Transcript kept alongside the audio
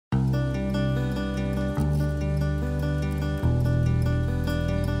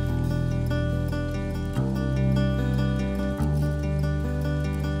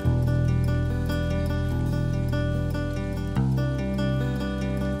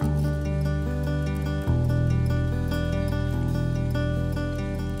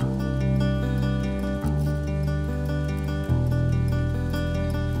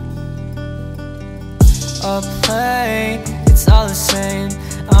I'll play, it's all the same.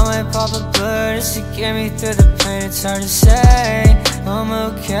 I might pop a blur just to get me through the pain. It's hard to say I'm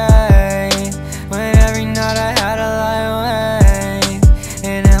okay when every night I had to lie awake.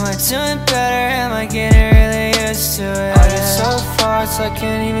 And am I doing better? Am I getting really used to it? I get so far, so I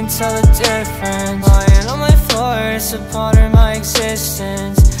can't even tell the difference. Lying on my floor, it's a part of my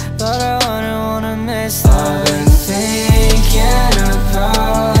existence, but I wouldn't wanna miss that. I've been thinking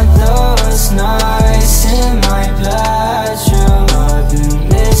about those nights in my bedroom. I've been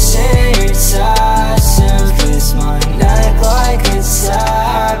missing your tattoo, kiss my neck like a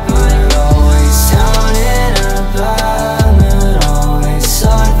taboo. You're always down in a bad mood, always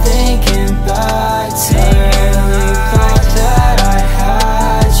start thinking back to really thought that I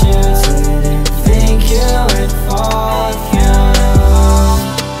had you. Didn't think you would fall through.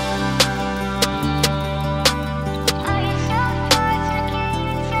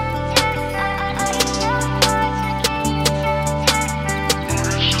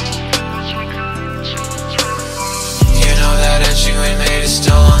 You ain't made it,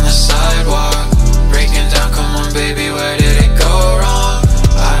 still on the sidewalk, breaking down. Come on baby, where did it go wrong?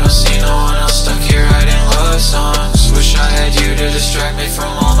 I don't see no one else stuck here writing love songs. Wish I had you to distract me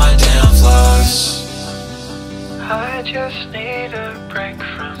from all my damn flaws. I just need a break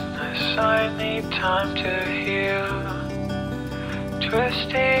from this, I need time to heal.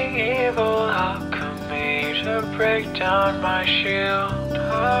 Twisting evil alchemy to break down my shield.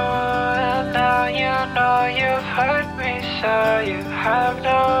 Oh, and now you know you've hurt me, so you have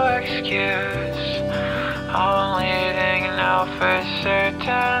no excuse. I'm leaving now for certain,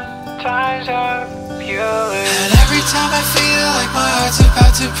 time's up, you lose. And every time I feel like my heart's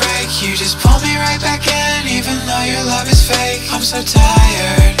about to break, you just pull me right back in, even though your love is fake. I'm so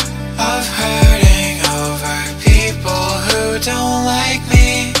tired of hurting over people who don't like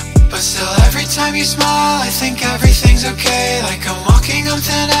me, but still every time you smile I think everything's okay. Like I'm walking on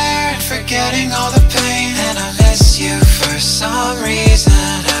thin air and forgetting all the pain. And I miss you for some reason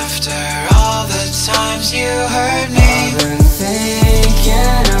after all the times you hurt me. I've been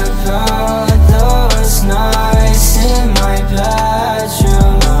thinking about those nights in my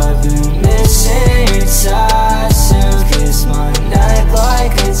bedroom. I've been missing your tattoo, kiss my neck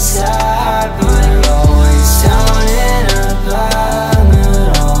like a taboo. You're always down in a bad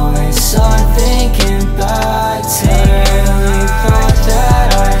mood, always start thinking back to really thought that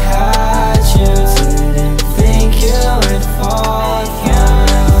I had you. Didn't think you would fall through.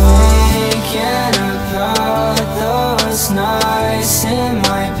 Thinking about those nights in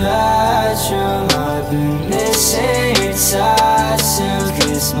my bedroom. I've been missing your tattoo,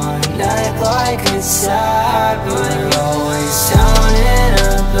 kiss my neck like a taboo. You're always down in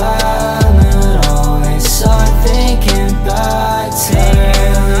a bad